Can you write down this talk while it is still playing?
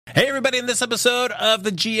Hey, everybody, in this episode of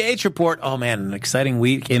the GH Report. Oh, man, an exciting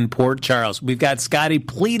week in Port Charles. We've got Scotty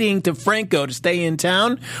pleading to Franco to stay in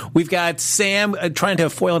town. We've got Sam trying to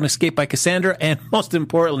foil an escape by Cassandra. And most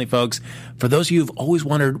importantly, folks, for those of you who've always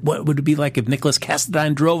wondered what would it be like if Nicholas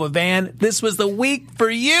Cassadine drove a van, this was the week for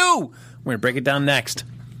you. We're going to break it down next.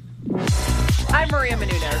 I'm Maria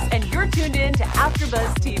Menounos, and you're tuned in to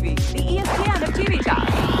AfterBuzz TV, the ESPN of TV talk.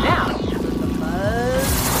 Now, the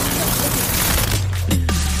buzz.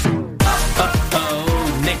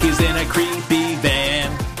 Nick is in a creepy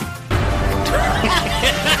van.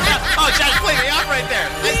 Oh, Josh, play me off right there.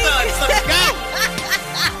 I still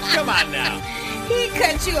go. Come on now. He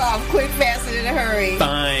cut you off quick, fast, and in a hurry.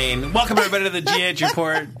 Fine. Welcome, everybody, to the GH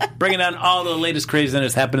Report. Bringing down all the latest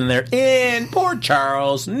craziness happening there in Port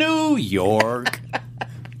Charles, New York.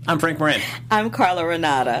 I'm Frank Moran. I'm Carla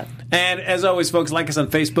Renata. And as always, folks, like us on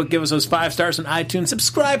Facebook, give us those 5 stars on iTunes,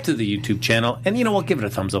 subscribe to the YouTube channel, and you know what? Give it a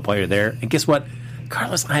thumbs up while you're there. And guess what?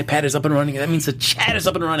 Carla's iPad is up and running. That means the chat is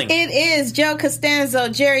up and running. It is. Joe Costanzo,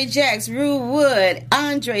 Jerry Jacks, Rue Wood,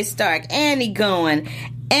 Andre Stark, Annie Goen,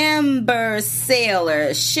 Amber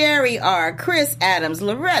Sailor, Sherry R., Chris Adams,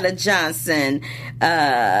 Loretta Johnson,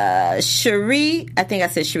 Cherie, I think I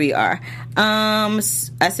said Cherie R. I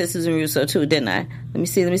said Susan Russo too, didn't I? Let me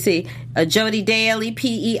see. Jody Daly,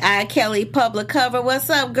 PEI, Kelly, Public Cover. What's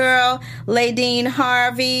up, girl? Ladine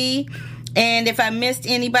Harvey. And if I missed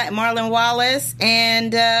anybody, Marlon Wallace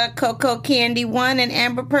and Coco Candy One and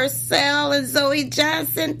Amber Purcell and Zoe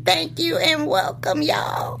Johnson. Thank you and welcome,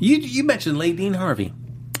 y'all. You mentioned Ladine Harvey.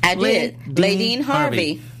 I did. Ladine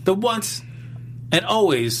Harvey. The once and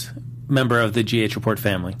always member of the GH Report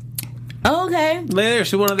family. Okay. Later,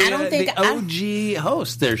 she's one of the OG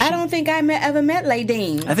hosts there. I don't think I ever met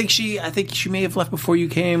Ladine. I think she may have left before you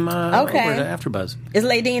came over to AfterBuzz. Is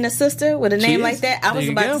Ladine a sister with a name like that? I was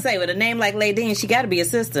about to say, with a name like Ladine, she got to be a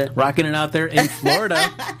sister. Rocking it out there in Florida.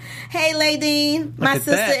 Hey, Ladine, my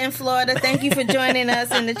sister in Florida. Thank you for joining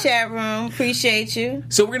us in the chat room. Appreciate you.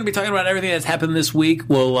 So we're going to be talking about everything that's happened this week.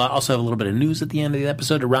 We'll also have a little bit of news at the end of the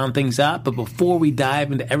episode to round things out. But before we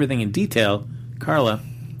dive into everything in detail, Carla,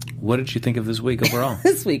 what did you think of this week overall?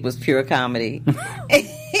 This week was pure comedy.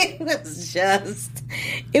 It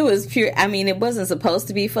was pure. I mean, it wasn't supposed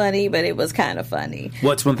to be funny, but it was kind of funny.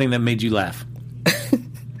 What's one thing that made you laugh?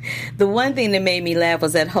 The one thing that made me laugh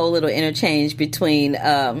was that whole little interchange between,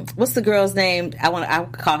 what's the girl's name? I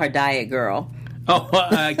call her Diet Girl. Oh,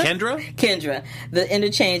 Kendra? Kendra. The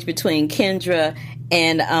interchange between Kendra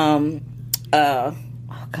and, oh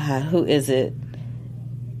God, who is it?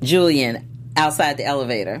 Julian outside the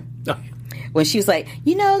elevator. Oh. When she was like,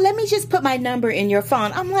 let me just put my number in your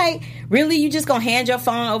phone. I'm like, really? You just gonna hand your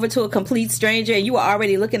phone over to a complete stranger and you were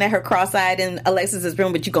already looking at her cross-eyed in Alexis's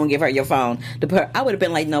room, but you gonna give her your phone? I would have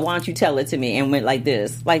been like, no, why don't you tell it to me? And went like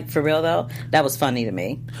this. Like, for real though? That was funny to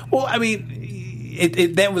me. Well, I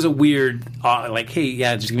mean, that was a weird, like, hey,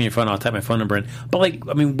 yeah, just give me your phone, I'll type my phone number in. But like,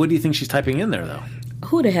 I mean, what do you think she's typing in there though?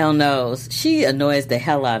 Who the hell knows? She annoys the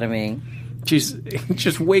hell out of me. She's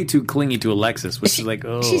just way too clingy to Alexis, which is like,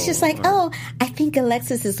 oh. She's just like, I think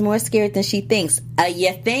Alexis is more scared than she thinks.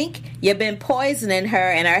 You think? You've been poisoning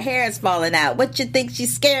her and her hair is falling out. What you think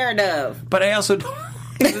she's scared of? But I also,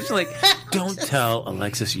 it's like, don't tell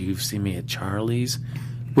Alexis you've seen me at Charlie's.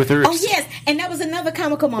 With her. Oh, yes. And that was another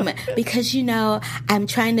comical moment. Because, I'm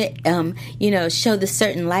trying to, show this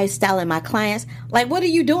certain lifestyle in my clients. Like, what are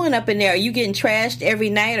you doing up in there? Are you getting trashed every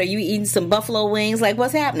night? Are you eating some buffalo wings? Like,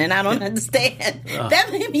 what's happening? I don't understand. That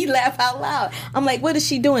made me laugh out loud. I'm like, what is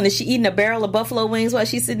she doing? Is she eating a barrel of buffalo wings while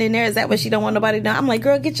she's sitting in there? Is that what she don't want nobody to know? I'm like,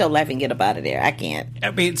 girl, get your life and get up out of there. I can't.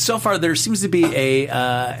 I mean, so far there seems to be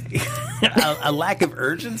a lack of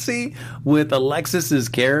urgency with Alexis's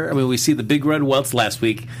care. I mean, we see the big red welts last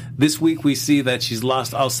week. This week we see that she's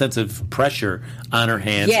lost all sense of pressure on her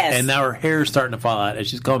hands, yes. And now her hair is starting to fall out as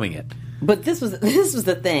she's combing it. But this was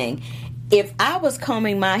the thing. If I was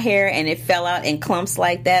combing my hair and it fell out in clumps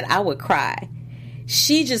like that, I would cry.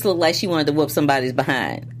 She just looked like she wanted to whoop somebody's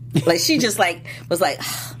behind. Like she just was like,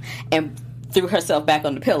 and threw herself back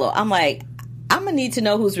on the pillow. I'm like, I'm going to need to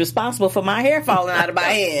know who's responsible for my hair falling out of my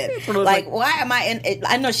head. Like, why am I in...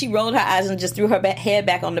 I know she rolled her eyes and just threw her head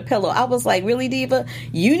back on the pillow. I was like, really, Diva?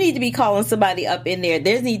 You need to be calling somebody up in there.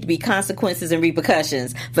 There need to be consequences and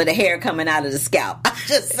repercussions for the hair coming out of the scalp. I'm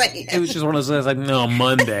just saying. It was just one of those, like, no,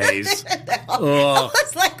 Mondays. I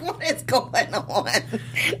was like, what is going on?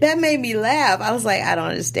 That made me laugh. I was like, I don't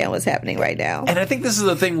understand what's happening right now. And I think this is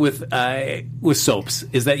the thing with soaps,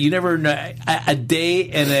 is that you never know... A day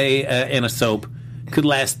in a soap could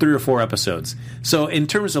last 3 or 4 episodes. So in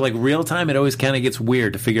terms of like real time, it always kind of gets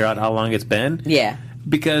weird to figure out how long it's been. Yeah.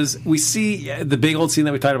 because we see the big old scene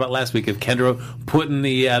that we talked about last week of Kendra putting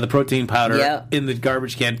the protein powder in the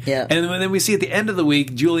garbage can. Yep. And then we see at the end of the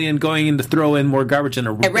week, Julian going in to throw in more garbage and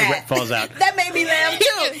a rat falls out. That made me laugh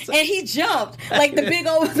too. And he jumped. Like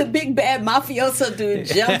the big bad mafioso dude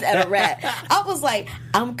jumped at a rat. I was like,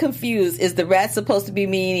 I'm confused. Is the rat supposed to be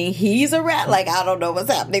meaning he's a rat? Like, I don't know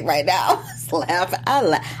what's happening right now. I was laughing.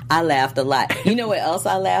 I laughed a lot. You know what else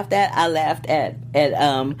I laughed at? I laughed at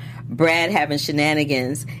Brad having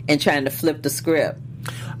shenanigans and trying to flip the script.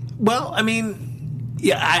 Well, I mean,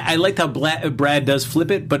 yeah, I liked how Brad does flip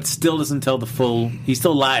it, but still doesn't tell the full. He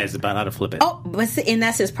still lies about how to flip it. Oh, but see, and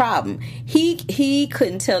that's his problem. He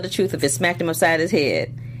couldn't tell the truth if it smacked him upside his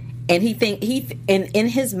head, and in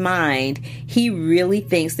his mind he really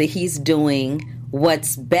thinks that he's doing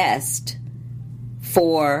what's best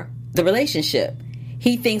for the relationship.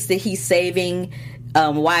 He thinks that he's saving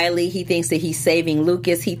Wiley. He thinks that he's saving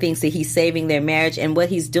Lucas. He thinks that he's saving their marriage. And what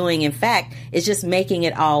he's doing, in fact, is just making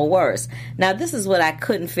it all worse. Now, this is what I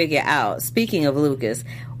couldn't figure out. Speaking of Lucas,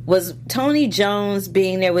 was Tony Jones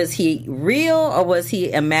being there, was he real or was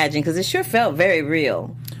he imagined? Because it sure felt very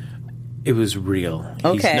real. It was real.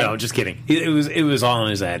 Okay. No, just kidding. It was all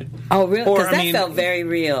in his head. Oh, really? Because that felt very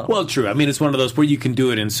real. Well, true. I mean, it's one of those where you can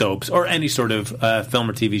do it in soaps or any sort of film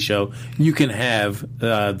or TV show. You can have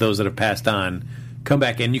those that have passed on come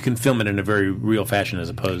back and you can film it in a very real fashion as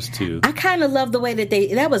opposed to... I kind of love the way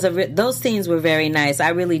that those scenes were very nice. I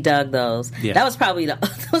really dug those. Yeah. That was probably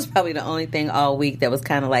the only thing all week that was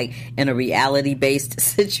kind of like in a reality-based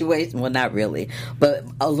situation. Well, not really, but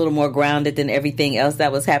a little more grounded than everything else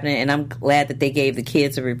that was happening. And I'm glad that they gave the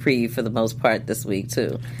kids a reprieve for the most part this week,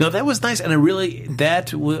 too. No, that was nice. And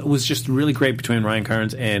that was just really great between Ryan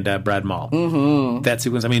Carnes and Brad Mall. Mm-hmm. That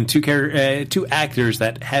sequence. I mean, two actors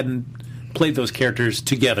that hadn't played those characters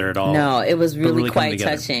together at all. No, it was really quite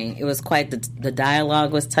touching. It was quite, the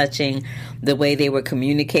dialogue was touching. The way they were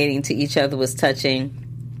communicating to each other was touching.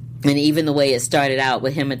 And even the way it started out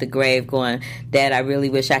with him at the grave going, Dad, I really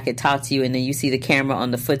wish I could talk to you. And then you see the camera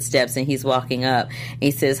on the footsteps and he's walking up. And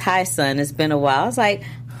he says, hi, son, it's been a while. I was like,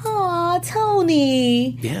 aw,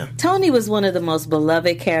 Tony. Yeah. Tony was one of the most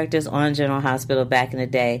beloved characters on General Hospital back in the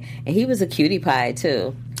day. And he was a cutie pie,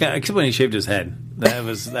 too. Yeah, except when he shaved his head. That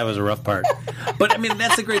was a rough part. But I mean,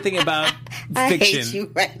 that's the great thing about fiction. I hate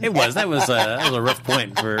you right now. It was. That was a rough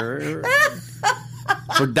point for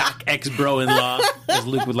Doc ex-bro-in-law, as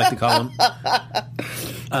Luke would like to call him.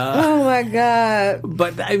 Oh my God!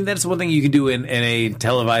 But I mean, that's one thing you can do in a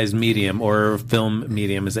televised medium or film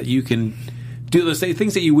medium is that you can do those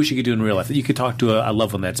things that you wish you could do in real life. That you could talk to a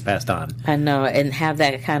loved one that's passed on. I know, and have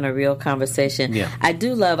that kind of real conversation. Yeah. I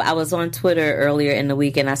do love, I was on Twitter earlier in the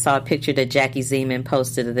week and I saw a picture that Jackie Zeman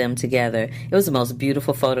posted of them together. It was the most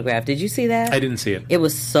beautiful photograph. Did you see that? I didn't see it. It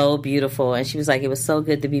was so beautiful. And she was like, it was so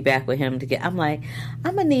good to be back with him. I'm like,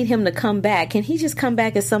 I'm going to need him to come back. Can he just come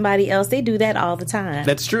back as somebody else? They do that all the time.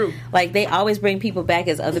 That's true. Like, they always bring people back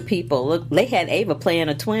as other people. Look, they had Ava playing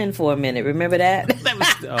a twin for a minute. Remember that? That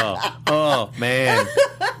was, oh man.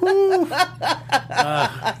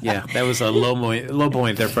 Yeah, that was a low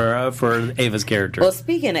point there for Ava's character. Well,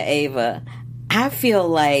 speaking of Ava, I feel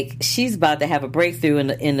like she's about to have a breakthrough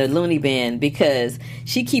in the loony bin because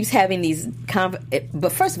she keeps having these.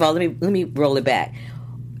 But first of all, let me roll it back.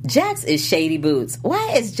 Jax is shady boots.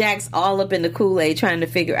 Why is Jax all up in the Kool-Aid trying to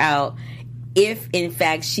figure out if, in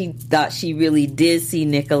fact, she thought she really did see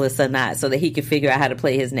Nicholas or not, so that he could figure out how to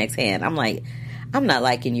play his next hand? I'm like, I'm not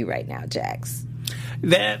liking you right now, Jax.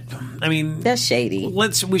 That's shady.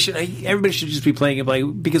 Everybody should just be playing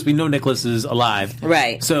it because we know Nicholas is alive.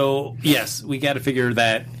 Right. So, yes, we got to figure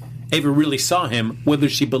that Ava really saw him. Whether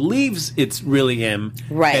she believes it's really him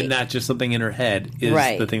right. and not just something in her head is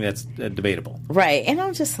right. the thing that's debatable. Right. And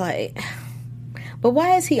I'm just like, but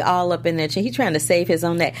why is he all up in there? He's trying to save his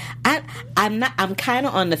own neck. I'm kind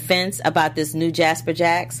of on the fence about this new Jasper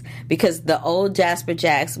Jax because the old Jasper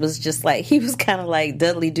Jax was just like, he was kind of like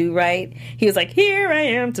Dudley Do-Right. He was like, here I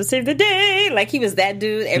am to save the day. Like he was that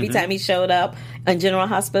dude every time he showed up on General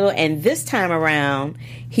Hospital. And this time around,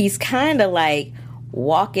 he's kind of like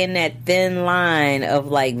walking that thin line of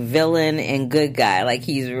like villain and good guy. Like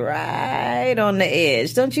he's right on the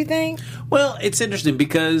edge, don't you think? Well, it's interesting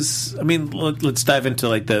because let's dive into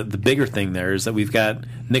like the bigger thing there is that we've got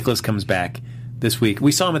Nicholas comes back this week.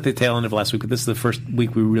 We saw him at the tail end of last week, but this is the first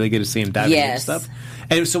week we really get to see him diving into stuff.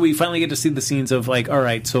 And so we finally get to see the scenes of like, all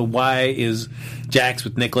right, so why is Jax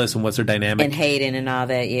with Nicholas and what's their dynamic? And Hayden and all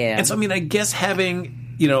that, yeah. And so I guess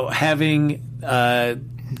having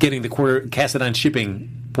getting the Cassadon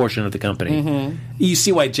shipping portion of the company. You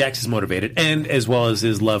see why Jax is motivated, and as well as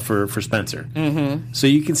his love for Spencer. So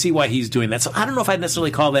you can see why he's doing that. So I don't know if I'd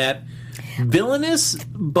necessarily call that villainous,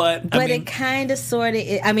 but I mean, it kind of sort of,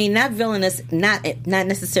 I mean, not villainous, not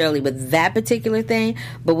necessarily with that particular thing,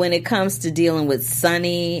 but when it comes to dealing with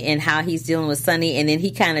Sonny and how he's dealing with Sonny, and then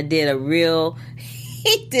he kind of did a real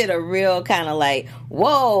kind of like,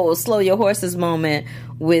 whoa, slow your horses moment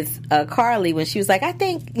with Carly when she was like, I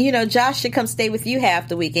think, Josh should come stay with you half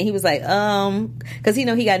the week. And he was like, because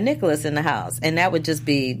he got Nicholas in the house, and that would just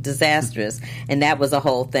be disastrous. And that was a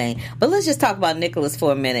whole thing. But let's just talk about Nicholas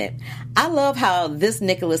for a minute. I love how this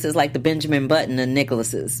Nicholas is like the Benjamin Button of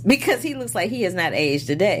Nicholases, because he looks like he has not aged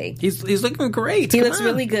a day. He's looking great. He looks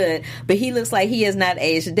really good, but he looks like he has not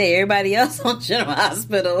aged a day. Everybody else on General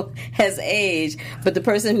Hospital has aged, but the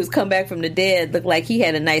person who's come back from the dead looked like he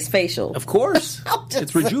had a nice facial. Of course.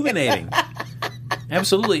 It's rejuvenating.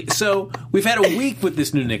 Absolutely. So we've had a week with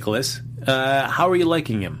this new Nicholas. How are you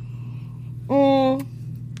liking him?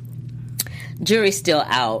 Jury's still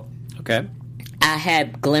out. Okay. I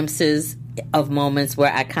had glimpses of moments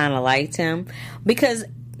where I kind of liked him, because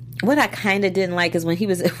what I kind of didn't like is when you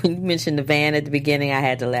mentioned the van at the beginning, I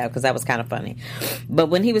had to laugh because that was kind of funny. But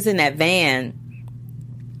when he was in that van,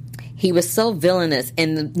 he was so villainous.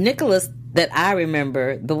 And the Nicholas that I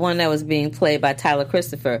remember, the one that was being played by Tyler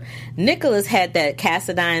Christopher, Nicholas had that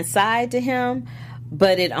Cassadine side to him,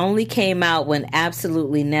 but it only came out when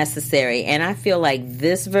absolutely necessary. And I feel like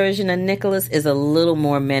this version of Nicholas is a little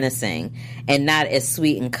more menacing and not as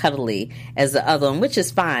sweet and cuddly as the other one, which is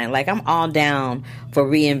fine. Like, I'm all down for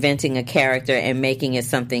reinventing a character and making it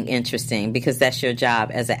something interesting, because that's your job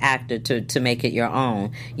as an actor to make it your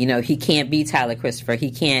own. He can't be Tyler Christopher.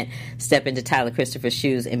 He can't step into Tyler Christopher's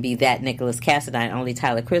shoes and be that Nicholas Cassadine. Only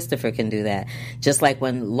Tyler Christopher can do that. Just like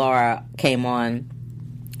when Laura came on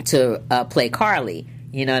to play Carly.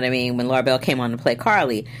 You know what I mean? When Laura Bell came on to play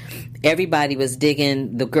Carly, everybody was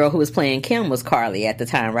digging. The girl who was playing Kim was Carly at the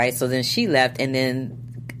time, right? So then she left, and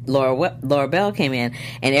then Laura Bell came in,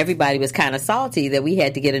 and everybody was kind of salty that we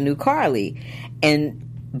had to get a new Carly.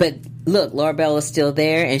 But look, Laura Bell is still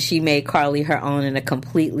there, and she made Carly her own in a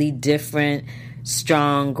completely different,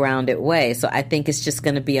 strong, grounded way. So I think it's just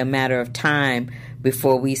going to be a matter of time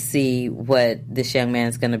before we see what this young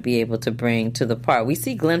man's going to be able to bring to the part. We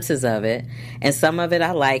see glimpses of it, and some of it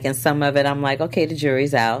I like, and some of it I'm like, okay, the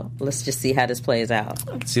jury's out. Let's just see how this plays out.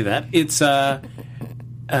 I can see that. It's, I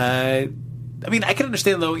mean, I can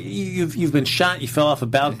understand, though, you've been shot, you fell off a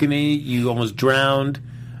balcony, you almost drowned,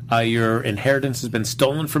 your inheritance has been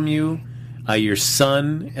stolen from you, your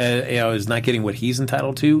son is not getting what he's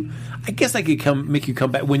entitled to. I guess I could make you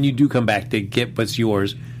come back, when you do come back to get what's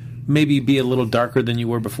yours, maybe be a little darker than you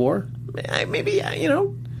were before. Maybe. I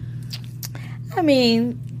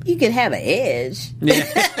mean, you could have an edge. Yeah.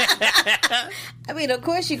 I mean, of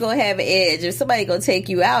course you're going to have an edge. If somebody going to take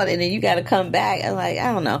you out and then you got to come back, I'm like,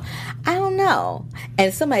 I don't know.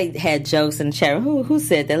 And somebody had jokes in the chat room. Who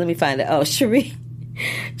said that? Let me find it. Oh, Cherie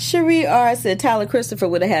R. said Tyler Christopher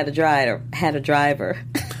would have had a driver.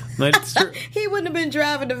 That's true. He wouldn't have been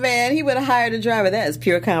driving the van. He would have hired a driver. That is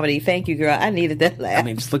pure comedy. Thank you, girl. I needed that laugh. I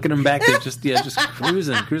mean, just look at him back there, just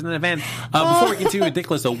cruising in that van. Before we continue with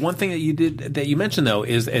Nicholas, though, one thing that you mentioned, though,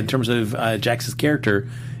 is in terms of Jax's character,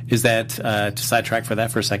 is that to sidetrack for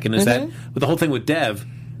that for a second, is that with the whole thing with Dev,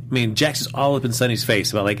 I mean, Jax is all up in Sonny's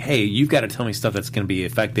face about like, hey, you've got to tell me stuff that's going to be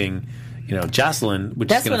affecting Jocelyn, which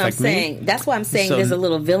is going to affect me. That's why I'm saying there's a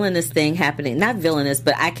little villainous thing happening. Not villainous,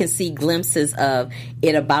 but I can see glimpses of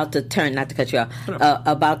it about to turn, not to cut you off,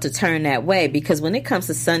 about to turn that way. Because when it comes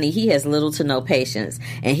to Sonny, he has little to no patience,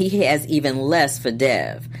 and he has even less for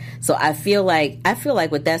Dev. So I feel like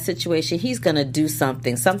with that situation, he's going to do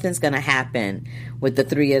something. Something's going to happen with the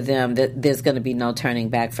three of them that there's going to be no turning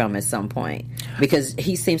back from at some point. Because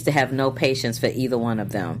he seems to have no patience for either one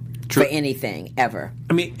of them. True. For anything, ever.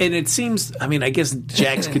 I mean, and it seems, I guess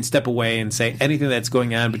Jax could step away and say anything that's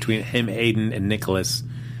going on between him, Hayden, and Nicholas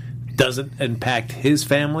doesn't impact his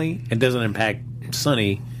family and doesn't impact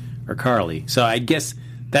Sonny or Carly. So I guess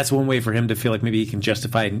that's one way for him to feel like maybe he can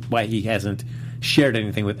justify why he hasn't shared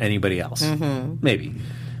anything with anybody else. Mm-hmm. Maybe.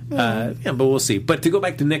 Yeah, but we'll see. But to go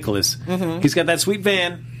back to Nicholas, he's got that sweet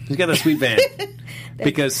van.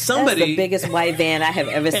 Because somebody... That's the biggest white van I have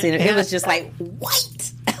ever seen. It was just like,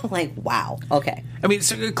 white! I'm like, wow. Okay. I mean,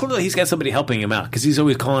 so clearly he's got somebody helping him out, because he's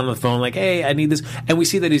always calling on the phone like, hey, I need this. And we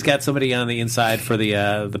see that he's got somebody on the inside for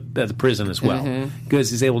the prison as well, because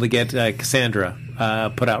he's able to get Cassandra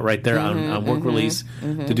put out right there on work release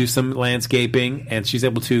to do some landscaping, and she's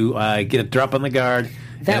able to get a drop on the guard.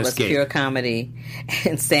 That was pure comedy.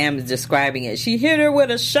 And Sam is describing it. She hit her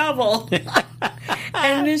with a shovel.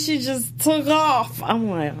 And then she just took off. I'm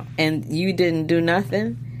like, and you didn't do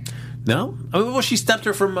nothing? No? Well, she stopped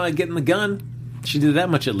her from getting the gun. She did that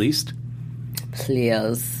much at least.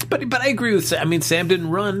 Please. But I agree with Sam. I mean, Sam didn't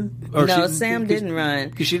run. Sam didn't run.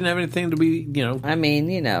 Because she didn't have anything to be, I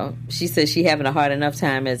mean, she said she having a hard enough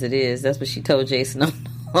time as it is. That's what she told Jason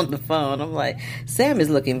on the phone. I'm like, Sam is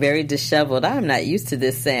looking very disheveled. I'm not used to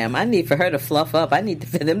this, Sam. I need for her to fluff up. I need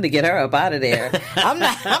for them to get her up out of there. I'm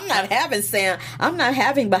not having Sam. I'm not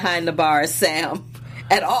having behind the bars, Sam.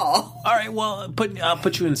 At all. All right, well, I'll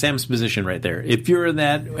put you in Sam's position right there. If you're in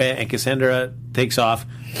that and Cassandra takes off,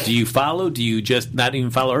 do you follow? Do you just not even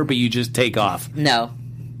follow her, but you just take off? No.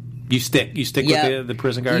 You stick with the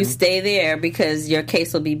prison guard? You stay there because your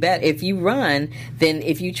case will be better. If you run, then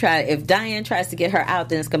if Diane tries to get her out,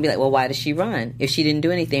 then it's going to be like, well, why does she run? If she didn't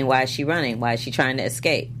do anything, why is she running? Why is she trying to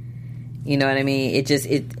escape? You know what I mean?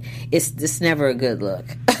 It's never a good look.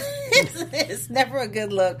 It's never a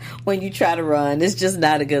good look when you try to run. It's just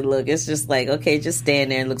not a good look. It's just like, okay, just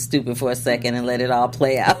stand there and look stupid for a second and let it all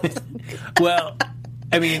play out. Well,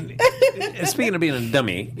 I mean, speaking of being a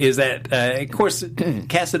dummy, is that, of course,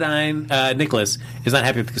 Cassadine, Nicholas, is not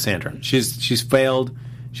happy with Cassandra. She's failed.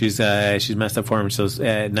 She's messed up for him, so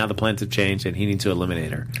now the plans have changed, and he needs to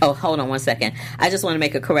eliminate her. Oh, hold on one second. I just want to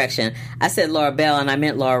make a correction. I said Laura Bell, and I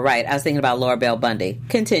meant Laura Wright. I was thinking about Laura Bell Bundy.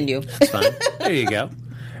 Continue. That's fine. There you go.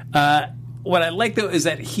 What I like, though, is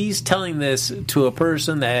that he's telling this to a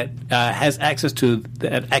person that has access to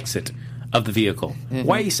an exit of the vehicle. Mm-hmm.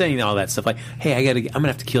 Why are you saying all that stuff? Like, hey, I'm gonna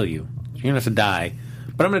have to kill you. You're gonna have to die.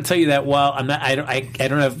 But I'm gonna tell you that while I'm not. I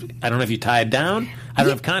don't have you tied down. I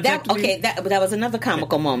don't have contact. That was another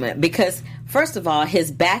comical moment because first of all,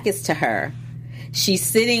 his back is to her. She's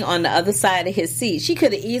sitting on the other side of his seat. She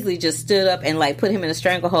could have easily just stood up and like put him in a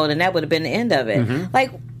stranglehold, and that would have been the end of it. Mm-hmm.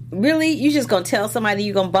 Like. Really? You just gonna tell somebody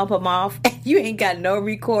you gonna bump them off and you ain't got no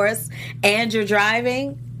recourse and you're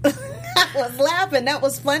driving? I was laughing. That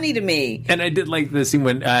was funny to me. And I did like the scene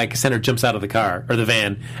when Cassandra jumps out of the car or the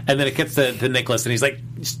van and then it gets to Nicholas and he's like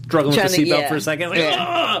struggling with the seatbelt for a second. Like,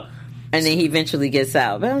 and then he eventually gets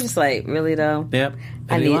out. But I'm just like, really though? Yep.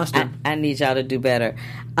 I need y'all to do better.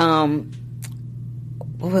 There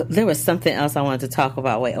was something else I wanted to talk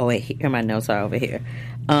about. Wait, here my notes are over here.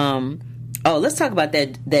 Let's talk about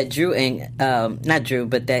that Drew and not Drew,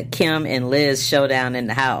 but that Kim and Liz showdown in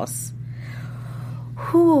the house.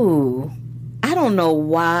 I don't know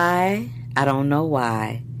why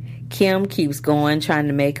Kim keeps going trying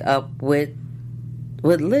to make up with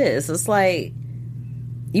Liz. It's like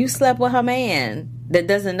you slept with her man that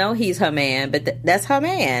doesn't know he's her man, but that's her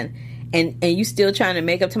man, and you still trying to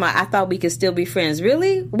make up to I thought we could still be friends.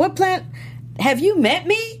 Really? What plan? Have you met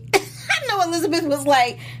me? I know Elizabeth was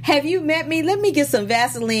like, have you met me? Let me get some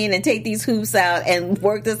Vaseline and take these hoops out and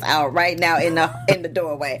work this out right now in the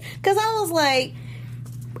doorway. Because I was like,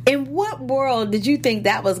 in what world did you think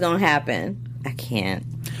that was going to happen? I can't.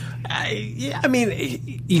 I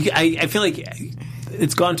feel like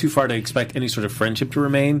it's gone too far to expect any sort of friendship to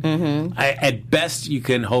remain. Mm-hmm. At best, you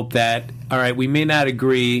can hope that, all right, we may not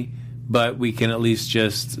agree, but we can at least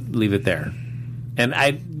just leave it there. And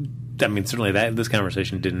I mean, certainly this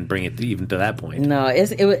conversation didn't bring it even to that point. No,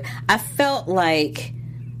 I felt like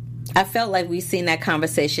we've seen that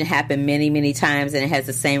conversation happen many, many times, and it has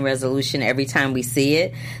the same resolution every time we see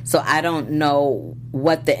it. So I don't know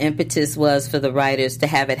what the impetus was for the writers to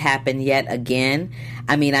have it happen yet again.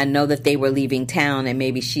 I mean, I know that they were leaving town, and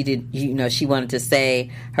maybe she did. She wanted to say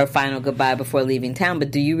her final goodbye before leaving town. But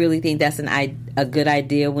do you really think that's a good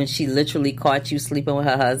idea when she literally caught you sleeping with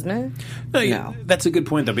her husband? No. That's a good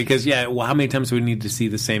point, though, because how many times do we need to see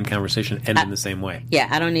the same conversation end in the same way? Yeah,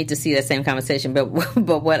 I don't need to see that same conversation. But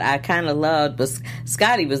what I kind of loved was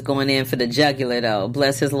Scotty was going in for the jugular, though.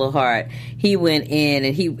 Bless his little heart. He went in,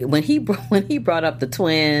 and when he brought up the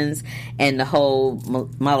twins and the whole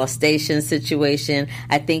molestation situation,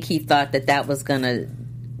 I think he thought that was going to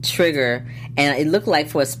trigger, and it looked like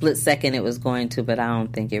for a split second it was going to, but I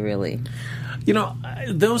don't think it really.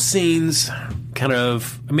 Those scenes kind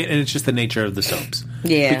of, and it's just the nature of the soaps.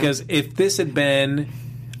 Yeah. Because if this had been,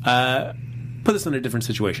 put this in a different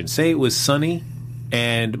situation. Say it was Sonny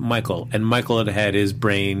and Michael had had his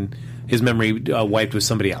memory wiped with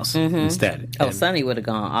somebody else instead. Oh, Sonny would have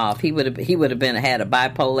gone off. He would have had a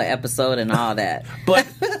bipolar episode and all that. But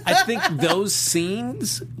I think those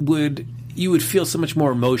scenes you would feel so much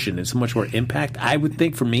more emotion and so much more impact, I would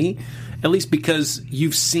think, for me, at least because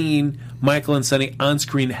you've seen Michael and Sonny on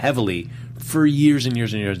screen heavily for years and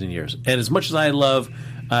years and years and years. And as much as I love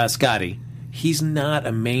Scotty, he's not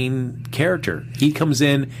a main character. He comes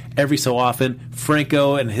in every so often.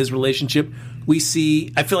 Franco and his relationship we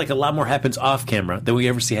see, I feel like a lot more happens off camera than we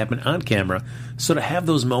ever see happen on camera. So to have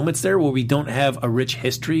those moments there where we don't have a rich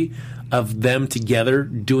history of them together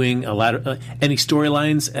doing a lot of any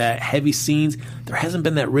storylines, heavy scenes, there hasn't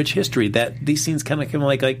been that rich history. That these scenes kind of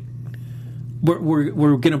like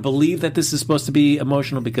we're going to believe that this is supposed to be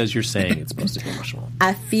emotional because you're saying it's supposed to be emotional.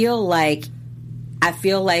 I feel like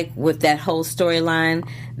with that whole storyline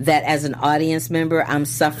that as an audience member, I'm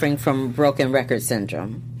suffering from broken record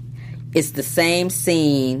syndrome. It's the same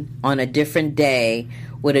scene on a different day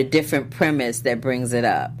with a different premise that brings it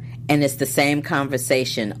up. And it's the same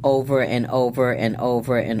conversation over and over and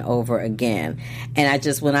over and over again.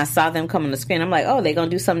 And when I saw them come on the screen, I'm like, oh, they're going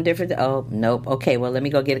to do something different? Oh, nope. Okay, well, let me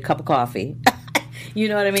go get a cup of coffee. You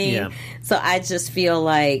know what I mean? Yeah. So I just feel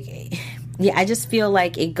like,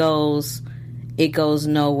 it goes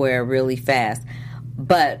nowhere really fast.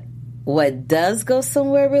 But what does go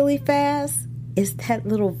somewhere really fast is that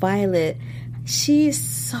little Violet. She's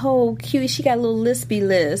so cute. She got a little lispy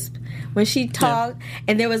lisp when she talked. Yeah.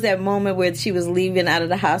 And there was that moment where she was leaving out of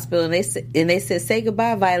the hospital, and they said, "Say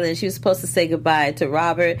goodbye, Violet." And she was supposed to say goodbye to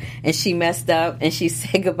Robert, and she messed up, and she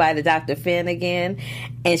said goodbye to Dr. Finn again.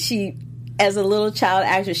 And she, as a little child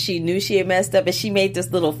actress, she knew she had messed up, and she made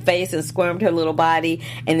this little face and squirmed her little body,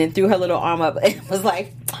 and then threw her little arm up and was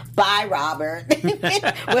like, "Bye, Robert," with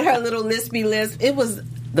her little lispy lisp. It was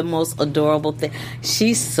the most adorable thing.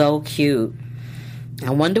 She's so cute. I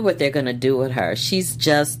wonder what they're going to do with her. She's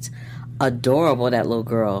just adorable, that little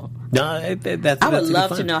girl. No, I would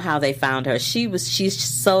love to know how they found her. She's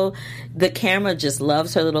so, the camera just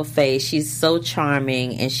loves her little face. She's so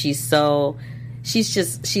charming, and she's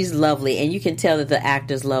lovely, and you can tell that the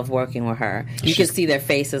actors love working with her. You can see their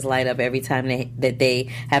faces light up every time they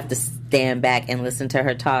have to stand back and listen to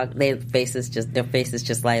her talk. Their faces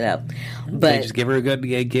just light up. But they just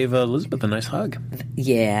gave Elizabeth a nice hug.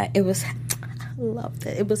 Yeah, it was. I loved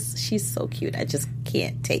it. She's so cute. I just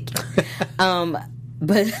can't take it.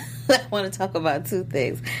 But I want to talk about two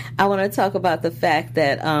things. I want to talk about the fact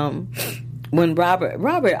that when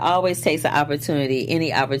Robert always takes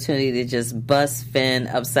any opportunity to just bust Finn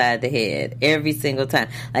upside the head every single time,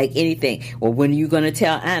 like anything. Well, when are you going to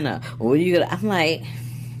tell Anna? I'm like,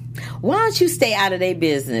 why don't you stay out of their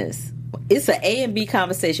business? It's an A and B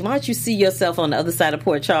conversation. Why don't you see yourself on the other side of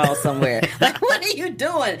Port Charles somewhere? Like, what are you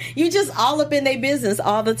doing? You just all up in their business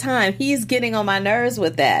all the time. He's getting on my nerves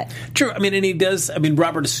with that. True. I mean, and he does. I mean,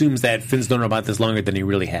 Robert assumes that Finn's known about this longer than he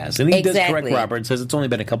really has. And he does correct Robert and says it's only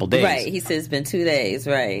been a couple days. Right. He says it's been 2 days.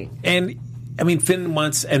 Right. And I mean, Finn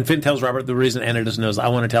tells Robert the reason Anna doesn't know is I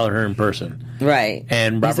want to tell her in person. Right.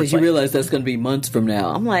 And Robert says, you realize that's going to be months from now.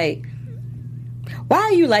 I'm like, why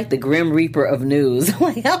are you like the Grim Reaper of news?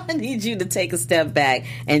 Like, I need you to take a step back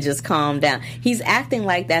and just calm down. He's acting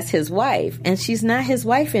like that's his wife, and she's not his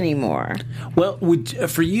wife anymore. Well,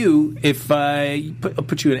 for you, if I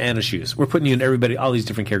put you in Anna's shoes, we're putting you in all these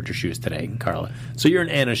different character shoes today, Carla. So you're in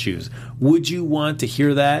Anna's shoes. Would you want to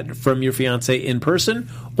hear that from your fiance in person?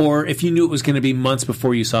 Or if you knew it was going to be months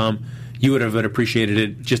before you saw him, you would have appreciated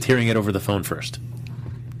it just hearing it over the phone first?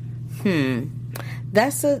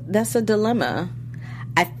 That's a dilemma.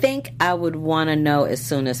 I think I would want to know as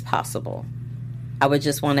soon as possible. I would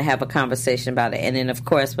just want to have a conversation about it. And then, of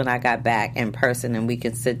course, when I got back in person and we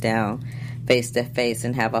could sit down face to face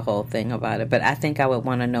and have a whole thing about it. But I think I would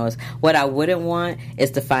want to know what I wouldn't want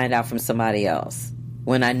is to find out from somebody else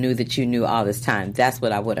when I knew that you knew all this time. That's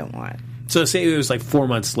what I wouldn't want. So say it was like 4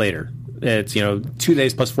 months later. It's 2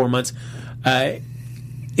 days plus 4 months.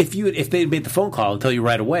 If they had made the phone call and tell you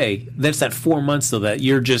right away, that's that 4 months though that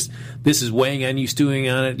you're just, this is weighing on you, stewing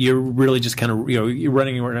on it. You're really just kind of, you're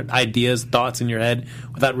running around ideas, thoughts in your head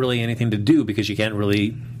without really anything to do because you can't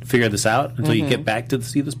really figure this out until you get back to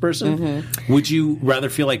see this person. Would you rather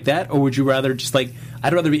feel like that, or would you rather just like,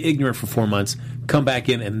 I'd rather be ignorant for 4 months, come back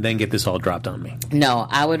in, and then get this all dropped on me? No,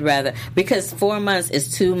 I would rather, because 4 months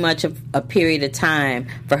is too much of a period of time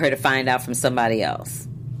for her to find out from somebody else.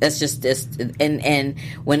 That's just this, and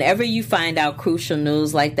whenever you find out crucial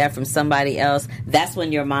news like that from somebody else, that's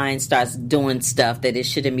when your mind starts doing stuff that it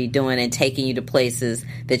shouldn't be doing and taking you to places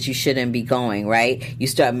that you shouldn't be going, right? You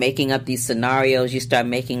start making up these scenarios, you start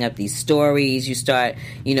making up these stories, you start,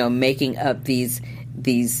 making up these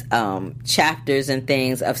chapters and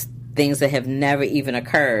things of things that have never even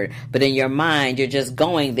occurred. But in your mind, you're just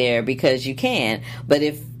going there because you can. But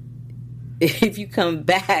if you come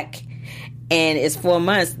back and it's 4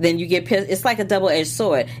 months, then you get pissed. It's like a double-edged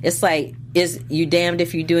sword. It's like, is you damned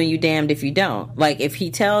if you do and you damned if you don't. Like, if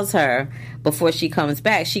he tells her before she comes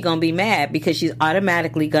back, she gonna be mad because she's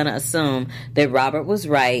automatically gonna assume that Robert was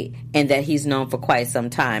right and that he's known for quite some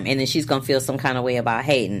time, and then she's gonna feel some kind of way about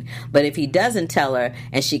Hayden. But if he doesn't tell her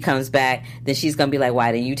and she comes back, then she's gonna be like,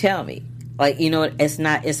 why didn't you tell me? Like,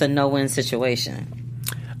 it's a no-win situation.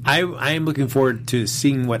 I am looking forward to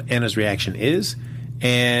seeing what Anna's reaction is,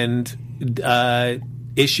 and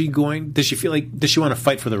is she going? Does she feel like? Does she want to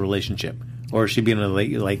fight for the relationship, or is she being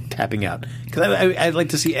like tapping out? Because I'd like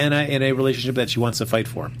to see Anna in a relationship that she wants to fight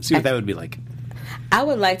for. See what that would be like. I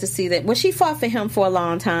would like to see that. Well, she fought for him for a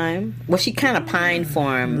long time. Well, she kind of pined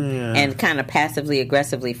for him and kind of passively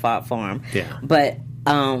aggressively fought for him. Yeah. But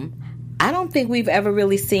I don't think we've ever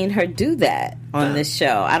really seen her do that on this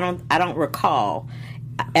show. I don't recall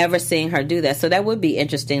ever seeing her do that. So that would be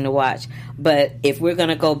interesting to watch. But if we're going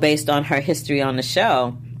to go based on her history on the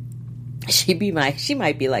show, she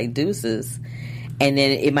might be like Deuces, and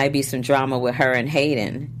then it might be some drama with her and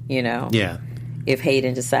Hayden. Yeah. If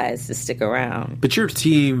Hayden decides to stick around. But you're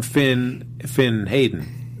team Finn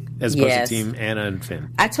Hayden as opposed to team Anna and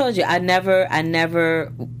Finn. I told you I never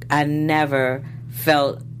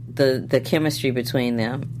felt the chemistry between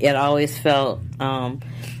them. It always felt and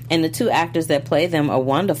the two actors that play them are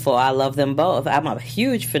wonderful. I love them both. I'm a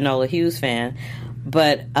huge Finola Hughes fan,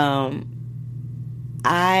 but I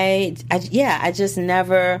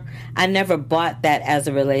never bought that as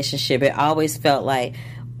a relationship. It always felt like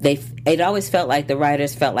the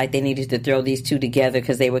writers felt like they needed to throw these two together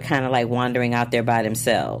because they were kind of like wandering out there by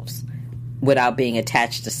themselves without being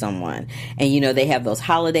attached to someone. And they have those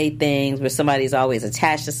holiday things where somebody's always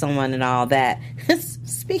attached to someone and all that.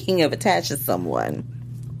 Speaking of attached to someone,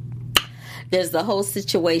 there's the whole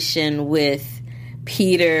situation with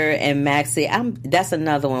Peter and Maxie. That's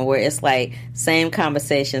another one where it's like same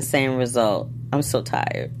conversation, same result. I'm so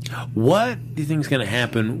tired. What do you think is going to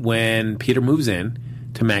happen when Peter moves in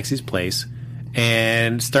to Maxie's place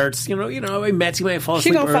and starts, Maxie might fall asleep early.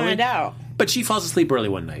 She's going to find out. But she falls asleep early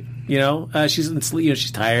one night. She's in sleep.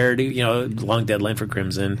 She's tired. Long deadline for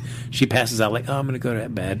Crimson. She passes out like, oh, I'm going to go to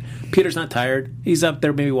bed. Peter's not tired. He's up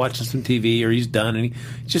there maybe watching some TV, or he's done, and he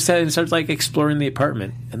just starts like exploring the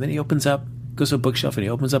apartment. And then he goes to a bookshelf and he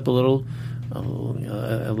opens up a little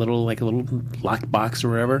locked box or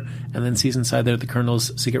whatever, and then sees inside there the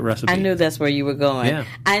Colonel's secret recipe. I knew that's where you were going. Yeah.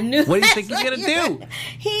 I knew. What do you think he's gonna do?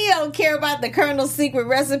 He don't care about the Colonel's secret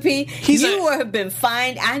recipe.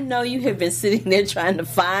 I know you have been sitting there trying to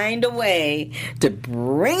find a way to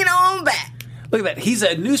bring it on back. Look at that. He's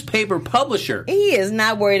a newspaper publisher. He is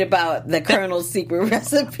not worried about the Colonel's secret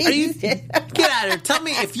recipe. Get out of here. Tell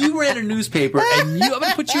me, if you ran a newspaper and I'm going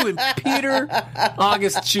to put you in Peter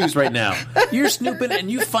August's shoes right now. You're snooping and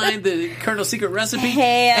you find the Colonel's secret recipe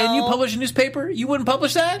and you publish a newspaper? You wouldn't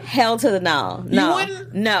publish that? Hell to the no. You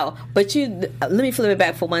wouldn't? No. But let me flip it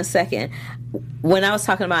back for 1 second. When I was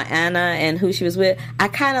talking about Anna and who she was with, I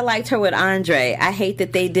kind of liked her with Andre. I hate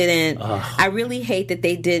that they didn't. I really hate that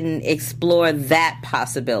they didn't explore that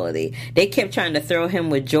possibility. They kept trying to throw him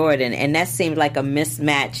with Jordan, and that seemed like a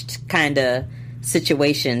mismatched kind of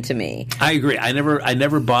situation to me. I agree. I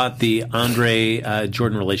never bought the Andre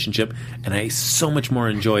Jordan relationship, and I so much more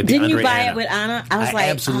enjoyed the Didn't Andre you buy Anna. it with Anna? I was like,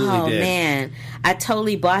 absolutely did. Man, I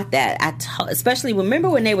totally bought that. Especially remember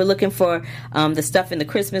when they were looking for the stuff in the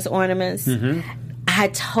Christmas ornaments. Mm-hmm. I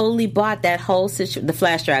totally bought that whole situation. The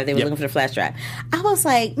flash drive. They were looking for the flash drive. I was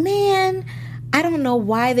like, man, I don't know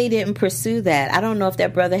why they didn't pursue that. I don't know if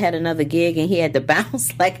that brother had another gig and he had to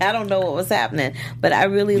bounce. Like, I don't know what was happening. But I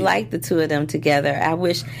really liked the two of them together. I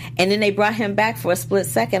wish. And then they brought him back for a split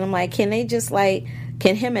second. I'm like, can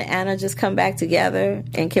him and Anna just come back together?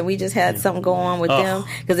 And can we just have something go on with them?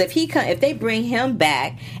 Because if they bring him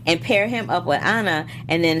back and pair him up with Anna,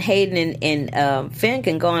 and then Hayden and Finn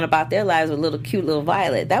can go on about their lives with cute little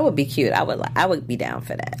Violet, that would be cute. I would be down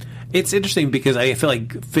for that. It's interesting because I feel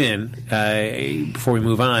like Finn, before we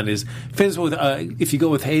move on, Finn's with, if you go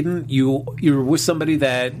with Hayden, you're with somebody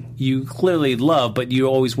that you clearly love, but you're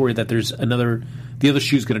always worried that the other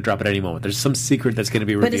shoe's going to drop at any moment. There's some secret that's going to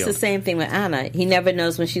be revealed. But it's the same thing with Anna. He never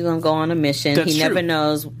knows when she's going to go on a mission. That's he true. never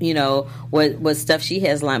knows, what stuff she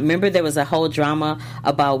has lined. Remember there was a whole drama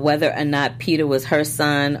about whether or not Peter was her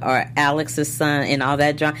son or Alex's son and all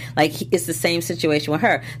that drama. Like, it's the same situation with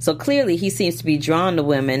her. So clearly he seems to be drawn to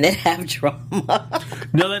women that have drama.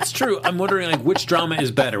 No, that's true. I'm wondering, which drama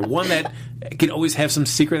is better? One that can always have some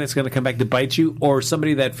secret that's going to come back to bite you, or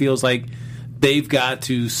somebody that feels like they've got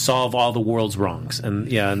to solve all the world's wrongs, and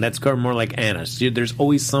that's more like Anna. There's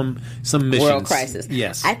always some missions. World crisis.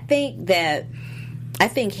 Yes, I think that I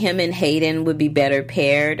think him and Hayden would be better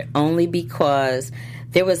paired only because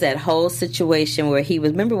there was that whole situation where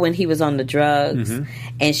remember when he was on the drugs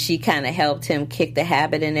and she kind of helped him kick the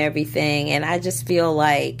habit and everything. And I just feel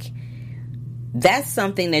like that's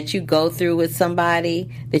something that you go through with somebody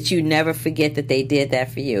that you never forget that they did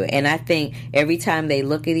that for you. And I think every time they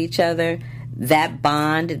look at each other, that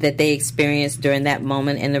bond that they experienced during that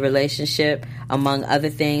moment in the relationship, among other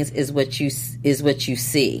things, is what you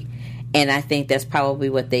see. And I think that's probably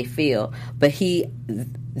what they feel. But we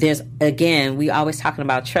always talking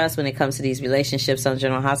about trust when it comes to these relationships on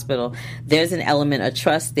General Hospital. There's an element of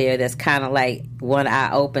trust there that's kind of like one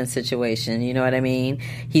eye open situation. You know what I mean?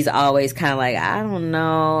 He's always kind of like, I don't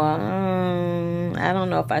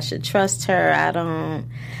know if I should trust her.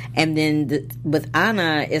 And then with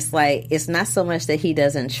Anna, it's like, it's not so much that he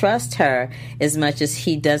doesn't trust her as much as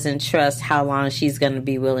he doesn't trust how long she's going to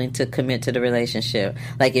be willing to commit to the relationship.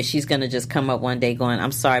 Like if she's going to just come up one day going,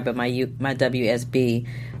 I'm sorry, but my WSB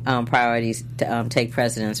priorities take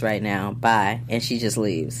precedence right now. Bye. And she just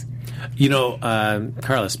leaves. You know,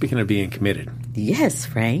 Carla, speaking of being committed. Yes,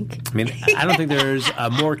 Frank. I mean, I don't think there's a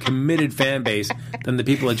more committed fan base than the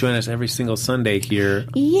people that join us every single Sunday here.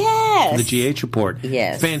 Yes. For the GH Report.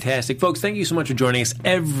 Yes. Fantastic. Folks, thank you so much for joining us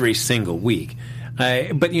every single week.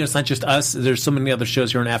 But, it's not just us. There's so many other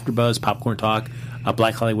shows here on AfterBuzz, Popcorn Talk,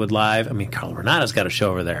 Black Hollywood Live. I mean, Carla Renata's got a show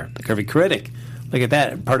over there, The Curvy Critic. Look at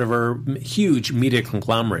that, part of her huge media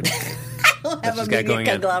conglomerate. Have a media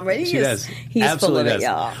conglomerate. She does. He's Absolutely full of it,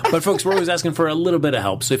 y'all. But folks, we're always asking for a little bit of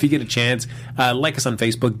help. So if you get a chance, like us on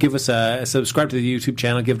Facebook, give us subscribe to the YouTube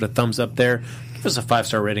channel, give it a thumbs up there, give us a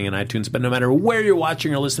 5-star rating on iTunes. But no matter where you're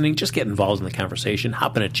watching or listening, just get involved in the conversation.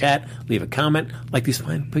 Hop in a chat, leave a comment, like these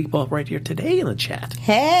fine people right here today in the chat.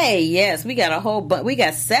 Hey, yes, we got a whole we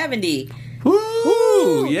got 70.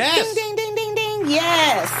 Woo! Yes. Ding, ding, ding, ding, ding.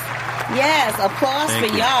 Yes. Yes, applause for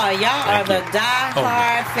y'all. Y'all are the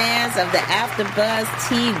die-hard fans of the AfterBuzz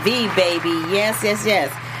TV, baby. Yes, yes,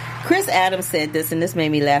 yes. Chris Adams said this, and this made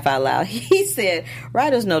me laugh out loud. He said,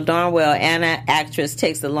 writers know darn well Anna, actress,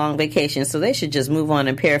 takes a long vacation, so they should just move on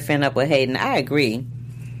and pair Finn up with Hayden. I agree.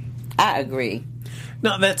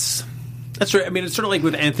 No, that's right. I mean, it's sort of like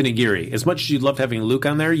with Anthony Geary. As much as you loved having Luke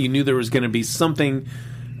on there, you knew there was going to be something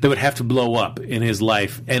that would have to blow up in his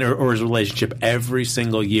life or his relationship every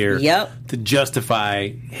single year to justify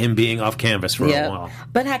him being off canvas for a while.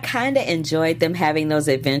 But I kind of enjoyed them having those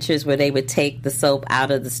adventures where they would take the soap out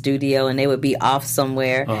of the studio and they would be off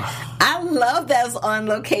somewhere. I love those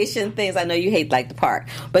on-location things. I know you hate like the park,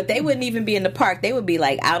 but they wouldn't even be in the park. They would be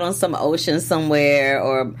like out on some ocean somewhere,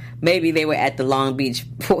 or maybe they were at the Long Beach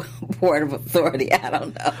Port Authority. I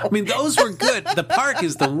don't know. I mean, those were good. The park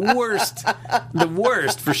is the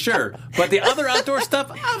worst for sure. But the other outdoor stuff,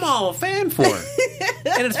 I'm all a fan for.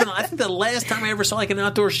 And it's been, I think the last time I ever saw like an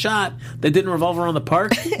outdoor shot that didn't revolve around the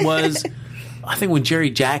park was, I think when Jerry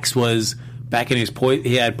Jacks was back in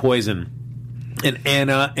he had Poison, and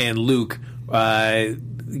Anna and Luke,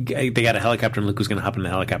 they got a helicopter, and Luke was going to hop in the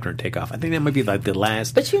helicopter and take off. I think that might be like the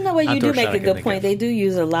last. But you know what? You do make a good point. They do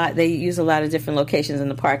use a lot. They use a lot of different locations in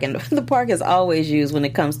the park, and the park is always used when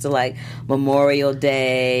it comes to like Memorial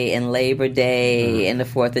Day and Labor Day and the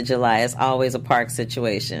 4th of July. It's always a park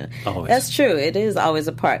situation. Always. That's true. It is always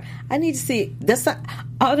a park. I need to see.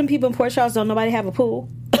 All them people in Port Charles don't nobody have a pool.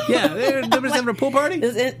 Yeah, nobody's having a pool party.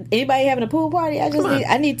 Is anybody having a pool party?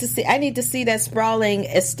 I need to see that sprawling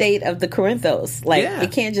estate of the Corinthos. Like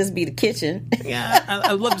it can't just be the kitchen. Yeah,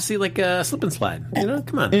 I'd love to see like a slip and slide. You know,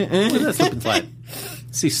 come on, look at that slip and slide.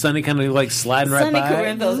 See Sonny kind of like sliding right by. Sonny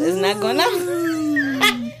Corinthos is not going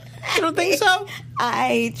to. You don't think so? I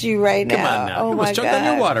hate you right now. Come on now. Oh my God. Choked on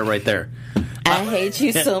your water right there. I hate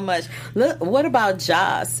you so much. Look, what about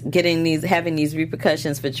Joss having these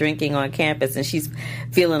repercussions for drinking on campus, and she's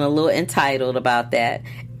feeling a little entitled about that.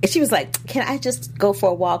 And she was like, "Can I just go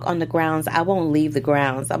for a walk on the grounds? I won't leave the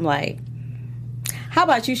grounds." I'm like, how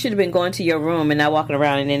about you should have been going to your room and not walking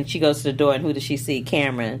around? And then she goes to the door, and who does she see?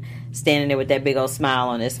 Cameron standing there with that big old smile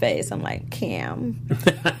on his face. I'm like, Cam.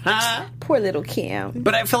 Poor little Cam.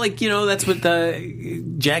 But I felt like, that's what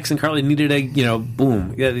Jackson Carly needed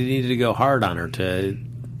boom. Yeah, they needed to go hard on her to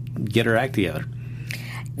get her act together.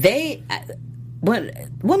 One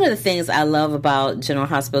of the things I love about General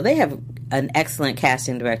Hospital, they have an excellent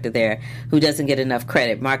casting director there who doesn't get enough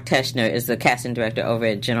credit. Mark Teschner is the casting director over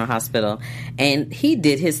at General Hospital. And he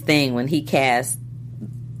did his thing when he cast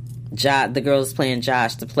the girls playing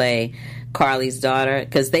Josh to play Carly's daughter,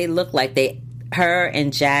 because they look like her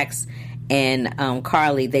and Jax and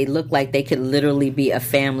Carly, they look like they could literally be a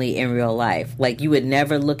family in real life. Like, you would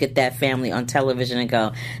never look at that family on television and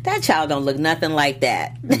go, that child don't look nothing like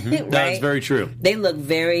that. Right? That's very true. They look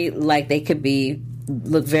very much like they could be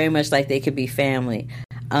family.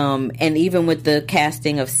 And even with the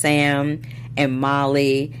casting of Sam and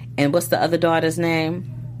Molly, and what's the other daughter's name?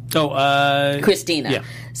 Christina. Yeah.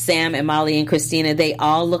 Sam and Molly and Christina, they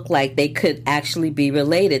all look like they could actually be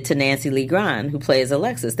related to Nancy Lee Grahn, who plays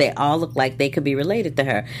Alexis. They all look like they could be related to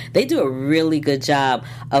her. They do a really good job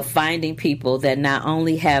of finding people that not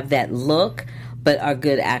only have that look, but are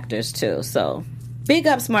good actors too. So, big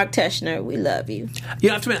ups, Mark Teschner. We love you. You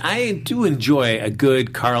have to admit, I do enjoy a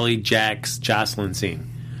good Carly, Jax, Jocelyn scene,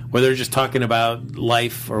 where they're just talking about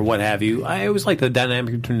life or what have you. I always like the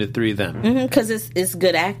dynamic between the three of them. Because it's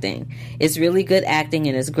good acting. It's really good acting,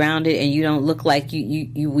 and it's grounded, and you don't look like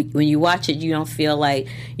you when you watch it, you don't feel like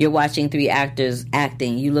you're watching three actors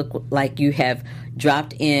acting. You look like you have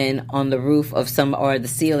dropped in on the roof of or the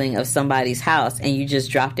ceiling of somebody's house, and you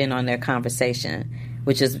just dropped in on their conversation,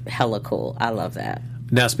 which is hella cool. I love that.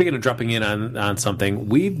 Now, speaking of dropping in on something,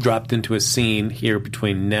 we've dropped into a scene here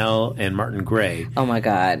between Nell and Martin Gray. Oh, my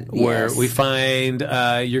God. Where yes. we find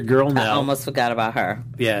your girl, Nell. I almost forgot about her.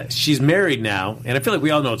 Yeah, she's married now, and I feel like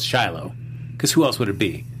we all know it's Shiloh, because who else would it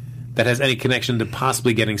be that has any connection to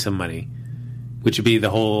possibly getting some money, which would be the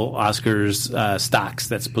whole Oscars stocks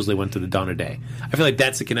that supposedly went to the Donna Day. I feel like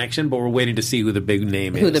that's the connection, but we're waiting to see who the big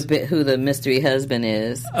name is. Who the mystery husband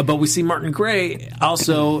is. But we see Martin Gray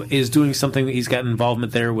also is doing something. He's got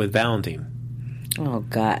involvement there with Valentine. Oh,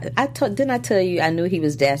 God. Didn't I tell you I knew he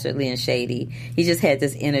was dastardly and shady? He just had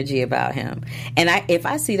this energy about him. And if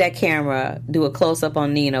I see that camera do a close-up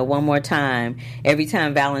on Nina one more time, every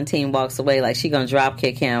time Valentine walks away, like she going to drop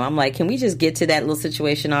kick him, I'm like, can we just get to that little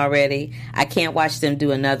situation already? I can't watch them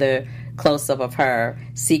do another close-up of her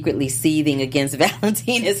secretly seething against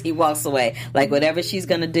Valentine as he walks away. Like, whatever she's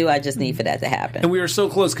going to do, I just need for that to happen. And we were so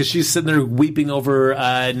close because she's sitting there weeping over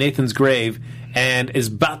Nathan's grave and is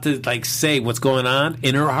about to, like, say what's going on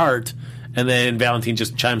in her heart, and then Valentine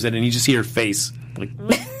just chimes in, and you just see her face. Like,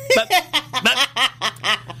 but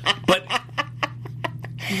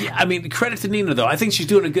yeah, I mean, credit to Nina, though. I think she's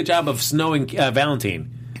doing a good job of snowing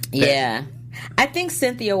Valentine. Yeah. I think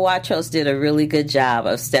Cynthia Watros did a really good job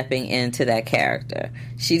of stepping into that character.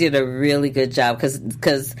 She did a really good job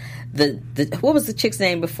because the what was the chick's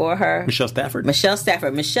name before her? Michelle Stafford. Michelle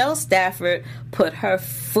Stafford put her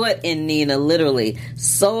foot in Nina, literally.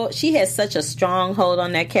 So she had such a strong hold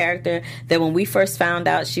on that character that when we first found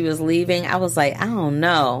out she was leaving, I was like, I don't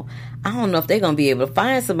know if they're going to be able to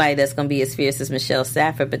find somebody that's going to be as fierce as Michelle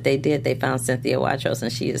Stafford, but they did. They found Cynthia Watros,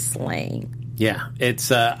 and she is slaying. Yeah,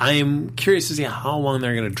 it's. I am curious to see how long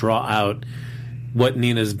they're going to draw out what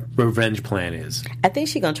Nina's revenge plan is. I think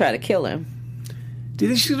she's going to try to kill him. Do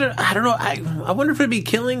you think she's going to? I don't know. I wonder if it'd be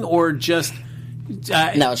killing or just.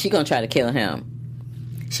 No, she's going to try to kill him.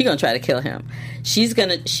 She's going to try to kill him. She's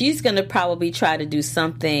gonna probably try to do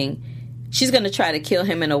something. She's going to try to kill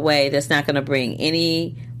him in a way that's not going to bring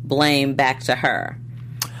any blame back to her.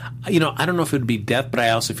 I don't know if it would be death, but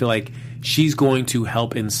I also feel like she's going to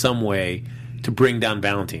help in some way to bring down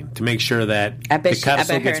Valentine, to make sure that the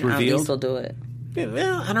codicil gets revealed. Will do it. Yeah,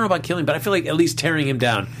 well, I don't know about killing, but I feel like at least tearing him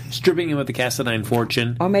down, stripping him of the Cassadine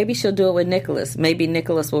fortune. Or maybe she'll do it with Nicholas. Maybe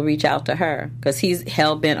Nicholas will reach out to her because he's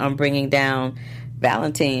hell-bent on bringing down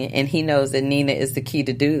Valentine, and he knows that Nina is the key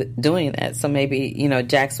to doing that. So maybe,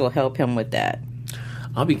 Jax will help him with that.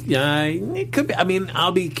 It could be. I mean,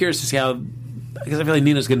 I'll be curious to see how, because I feel like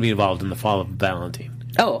Nina's going to be involved in the fall of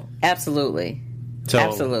Valentine. Oh, absolutely. So,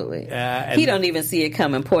 absolutely. He don't even see it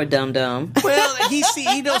coming. Poor dum-dum. Well, he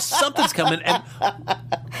knows something's coming. And,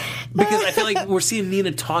 because I feel like we're seeing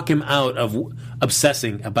Nina talk him out of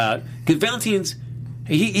obsessing about... Because Valentine's...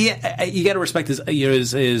 you got to respect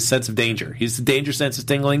his sense of danger. His danger sense is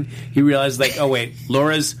tingling. He realizes, like, oh, wait,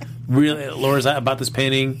 Laura's about this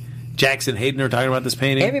painting. Jackson, Hayden are talking about this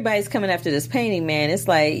painting. Everybody's coming after this painting, man. It's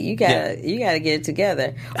like you gotta get it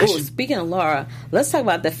together. Oh, speaking of Laura, let's talk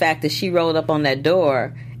about the fact that she rolled up on that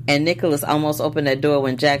door and Nicholas almost opened that door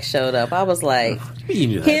when Jack showed up. I was like,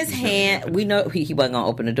 his hand. We know he wasn't gonna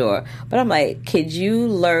open the door, but I'm like, could you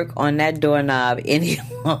lurk on that doorknob any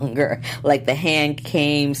longer? Like the hand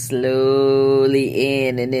came slowly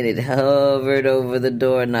in, and then it hovered over the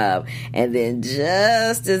doorknob, and then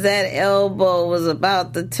just as that elbow was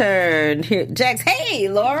about to turn, here, Jack's, hey,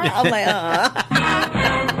 Laura. I'm like,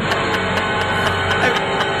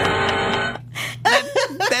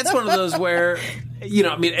 That's one of those where.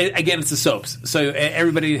 Again, it's the soaps. So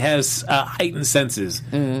everybody has heightened senses.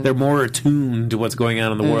 Mm-hmm. They're more attuned to what's going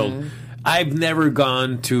on in the world. I've never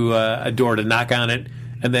gone to a door to knock on it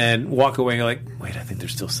and then walk away and go like, wait, I think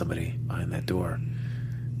there's still somebody behind that door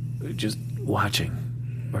just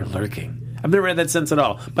watching or lurking. I've never had that sense at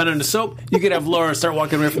all. But on the soap, you could have Laura start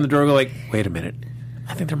walking away from the door and go like, wait a minute.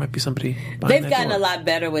 I think there might be somebody behind They've that gotten door. a lot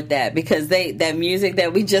better with that because that music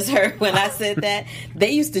that we just heard when I said that,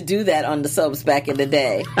 they used to do that on the soaps back in the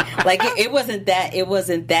day. Like it wasn't that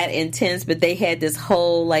intense, but they had this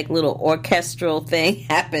whole like little orchestral thing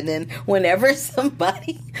happening whenever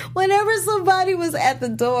somebody was at the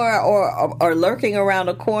door or lurking around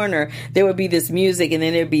a corner, there would be this music and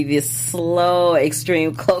then there'd be this slow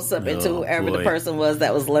extreme close up into whoever the person was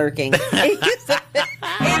that was lurking.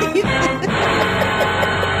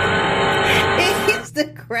 It used to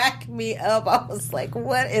crack me up. I was like,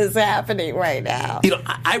 what is happening right now? You know,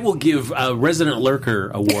 I will give a Resident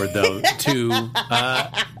Lurker award, though, to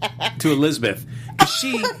Elizabeth.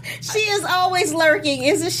 She is always lurking,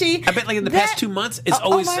 isn't she? I bet like in the past 2 months, it's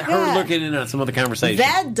always her lurking in on some other conversation.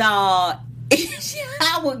 That doll...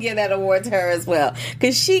 I will give that award to her as well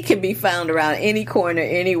because she can be found around any corner,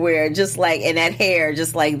 anywhere, just like, and that hair,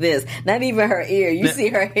 just like this. Not even her ear. You see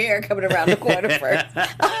her hair coming around the corner first.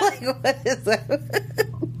 I'm like, what is that?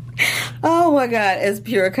 Oh my God, it's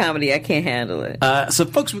pure comedy. I can't handle it. So,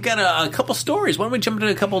 folks, we've got a couple stories. Why don't we jump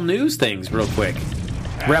into a couple news things real quick?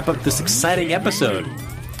 Wrap up this exciting episode.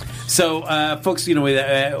 So, folks, you know,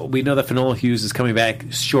 we know that Finola Hughes is coming back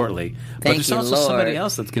shortly. But there's also somebody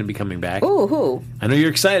else that's going to be coming back. Ooh, who? I know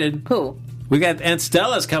you're excited. Who? We got Aunt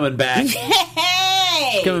Stella's coming back.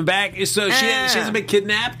 Yay! She's coming back. So she hasn't been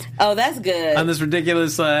kidnapped. Oh, that's good. On this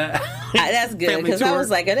ridiculous that's good because I was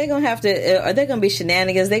like, are they going to be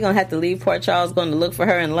shenanigans? They're going to have to leave Port Charles, going to look for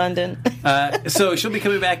her in London. So she'll be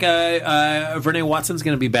coming back. Vernee Watson's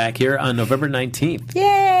going to be back here on November 19th.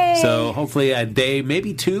 Yay! So hopefully a day,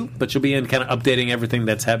 maybe two, but she'll be in kind of updating everything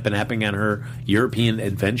that's been happening on her European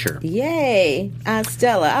adventure. Yay! Aunt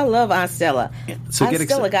Stella. I love Aunt Stella. Yeah, so Aunt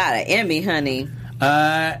Stella got an Emmy, honey.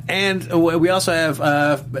 And we also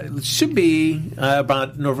have, should be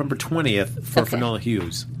about November 20th for Finola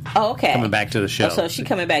Hughes. Oh, okay. Coming back to the show. Oh, so she's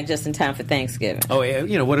coming back just in time for Thanksgiving. Oh, yeah.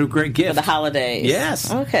 You know, what a great gift. For the holidays.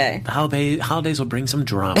 Yes. Okay. The holidays will bring some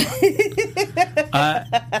drama.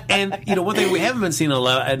 And, you know, one thing we haven't been seeing a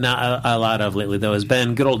lot of lately, though, has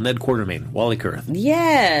been good old Ned Quartermain, Wally Kurth.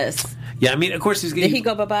 Yes. Yeah, I mean, of course, Did he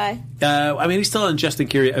go bye-bye? I mean, he's still on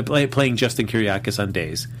playing Justin Kiriakis on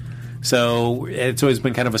days. So it's always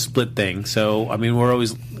been kind of a split thing. So, I mean,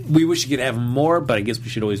 we wish you could have him more, but I guess we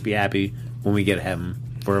should always be happy when we get to have him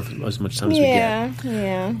for as much time as we get.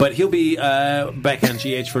 Yeah. But he'll be back on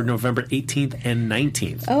GH for November 18th and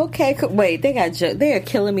 19th. Okay, wait, they are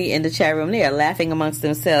killing me in the chat room. They are laughing amongst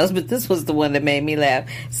themselves, but this was the one that made me laugh.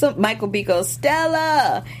 So Michael B goes,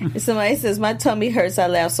 Stella! And somebody says, my tummy hurts, I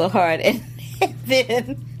laugh so hard. And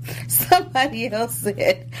then somebody else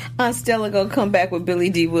said, Aunt Stella gonna come back with Billy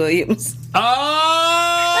D. Williams.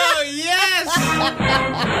 Oh, yes!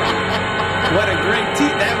 What a great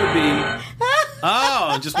team that would be.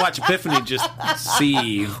 Oh, just watch Epiphany just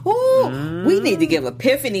see. Ooh, we need to give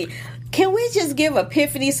Epiphany. Can we just give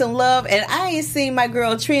Epiphany some love? And I ain't seen my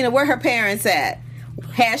girl Trina. Where her parents at?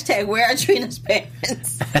 Hashtag where are Trina's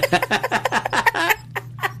parents?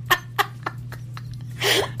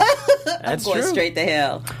 That's I'm going true. straight to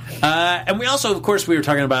hell. And we also, of course, we were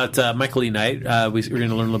talking about Michael E. Knight. We're going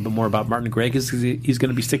to learn a little bit more about Martin Gray because he's going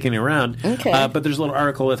to be sticking around. Okay. But there's a little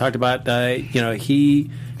article that talked about, he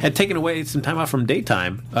had taken away some time off from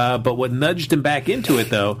daytime. But what nudged him back into it,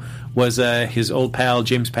 though, was his old pal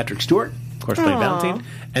James Patrick Stewart, of course, played Valentine,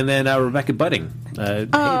 and then Rebecca Budding.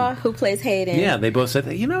 Who plays Hayden. Yeah, they both said,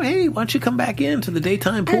 hey, why don't you come back into the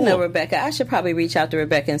daytime pool? I know Rebecca. I should probably reach out to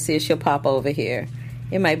Rebecca and see if she'll pop over here.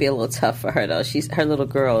 It might be a little tough for her though. Her little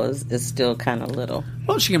girl is still kind of little.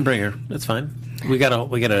 Well, she can bring her. That's fine. We got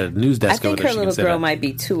a news desk over there. I think her little girl might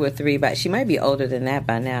be 2 or 3, but she might be older than that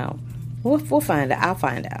by now. We'll find out. I'll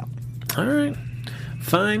find out. All right,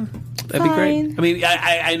 fine. That'd be great. I mean,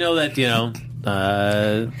 I know that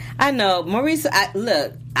I know Maurice.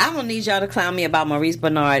 Look, I don't need y'all to clown me about Maurice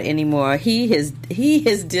Bernard anymore. He has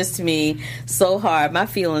dissed me so hard. My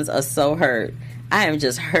feelings are so hurt. I am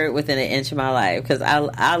just hurt within an inch of my life because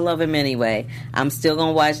I love him anyway. I'm still going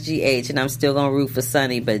to watch GH and I'm still going to root for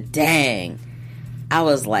Sonny, but dang, I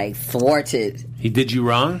was like thwarted He did you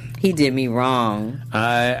wrong? He did me wrong.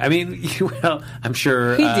 I mean, well, I'm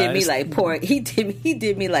sure He did me like poor. He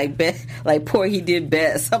did me like best, like poor. He did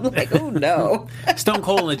best. I'm like, oh no. Stone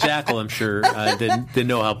Cold and the Jackal, I'm sure, did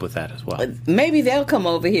no help with that as well. Maybe they'll come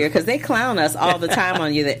over here because they clown us all the time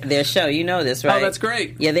on their show. You know this, right? Oh, that's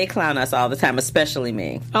great. Yeah, they clown us all the time, especially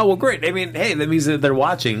me. Oh, well, great. I mean, hey, that means that they're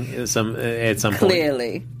watching at some point.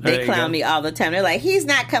 Clearly. They clown me all the time. They're like, he's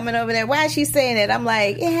not coming over there. Why is she saying it? I'm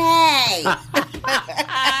like, hey.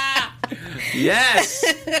 Yes.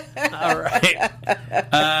 All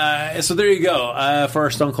right. So there you go. For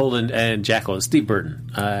our Stone Cold and Jackal, Steve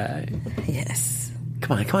Burton. Yes.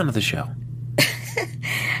 Come on to the show.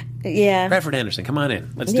 Yeah. Bradford Anderson, come on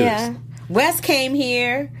in. Let's do this. Wes came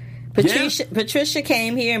here. Patricia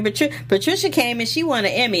came here, and Patricia came and she won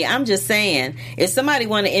an Emmy. I'm just saying, if somebody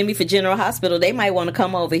won an Emmy for General Hospital, they might want to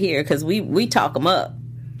come over here because we talk them up.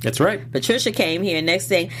 That's right. Patricia came here. Next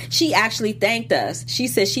thing, she actually thanked us. She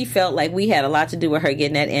said she felt like we had a lot to do with her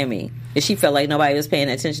getting that Emmy. And she felt like nobody was paying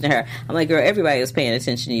attention to her. I'm like, girl, everybody was paying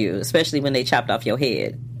attention to you, especially when they chopped off your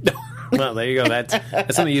head. Well, there you go.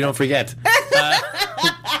 That's something you don't forget.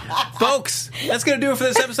 Folks, that's going to do it for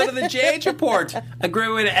this episode of the GH Report. A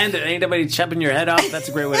great way to end it. Ain't nobody chopping your head off? That's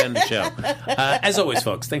a great way to end the show. As always,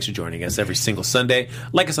 folks, thanks for joining us every single Sunday.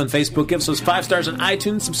 Like us on Facebook. Give us those 5 stars on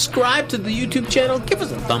iTunes. Subscribe to the YouTube channel. Give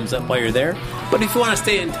us a thumbs up while you're there. But if you want to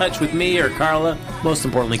stay in touch with me or Carla, most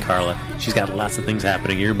importantly, Carla, she's got lots of things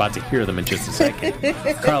happening. You're about to hear them in just a second.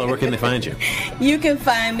 Carla, where can they find you? You can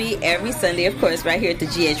find me every Sunday, of course, right here at the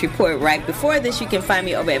GH Report. Right before this, you can find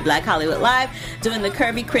me over at Black Hollywood Live doing the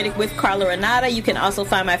Curvy Critic with Carla Renata. You can also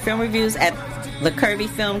find my film reviews at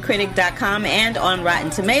thecurvyfilmcritic.com and on Rotten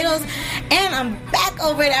Tomatoes. And I'm back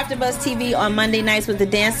over at AfterBuzz TV on Monday nights with the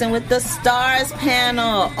Dancing with the Stars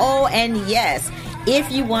panel. Oh, and yes,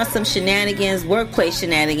 if you want some shenanigans, workplace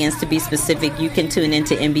shenanigans to be specific, you can tune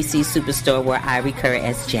into NBC Superstore where I recur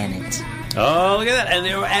as Janet. Oh, look at that. And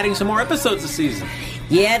they were adding some more episodes this season.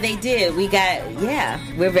 Yeah, they did.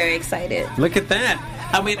 We're very excited. Look at that.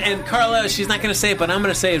 I mean, and Carla, she's not going to say it, but I'm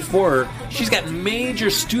going to say it for her. She's got major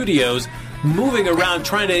studios moving around,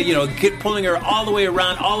 trying to, pulling her all the way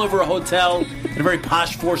around, all over a hotel, in a very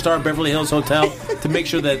posh 4-star Beverly Hills hotel, to make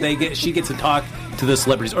sure that she gets to talk to the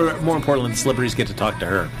celebrities, or more importantly, the celebrities get to talk to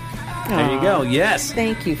her. There you go. Yes.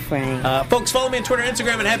 Thank you, Frank. Folks, follow me on Twitter and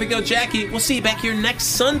Instagram at HappyGoJackie. We'll see you back here next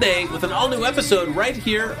Sunday with an all-new episode right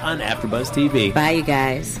here on AfterBuzz TV. Bye, you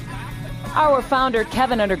guys. Our founder,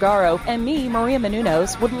 Kevin Undergaro, and me, Maria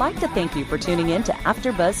Menounos, would like to thank you for tuning in to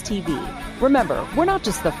AfterBuzz TV. Remember, we're not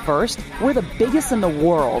just the first, we're the biggest in the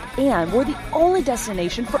world, and we're the only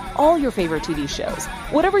destination for all your favorite TV shows.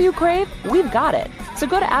 Whatever you crave, we've got it. So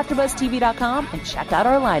go to AfterBuzzTV.com and check out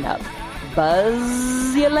our lineup.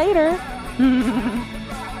 Buzz you later.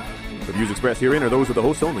 The views expressed herein are those of the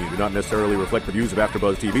hosts only and do not necessarily reflect the views of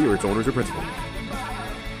AfterBuzz TV or its owners or principals.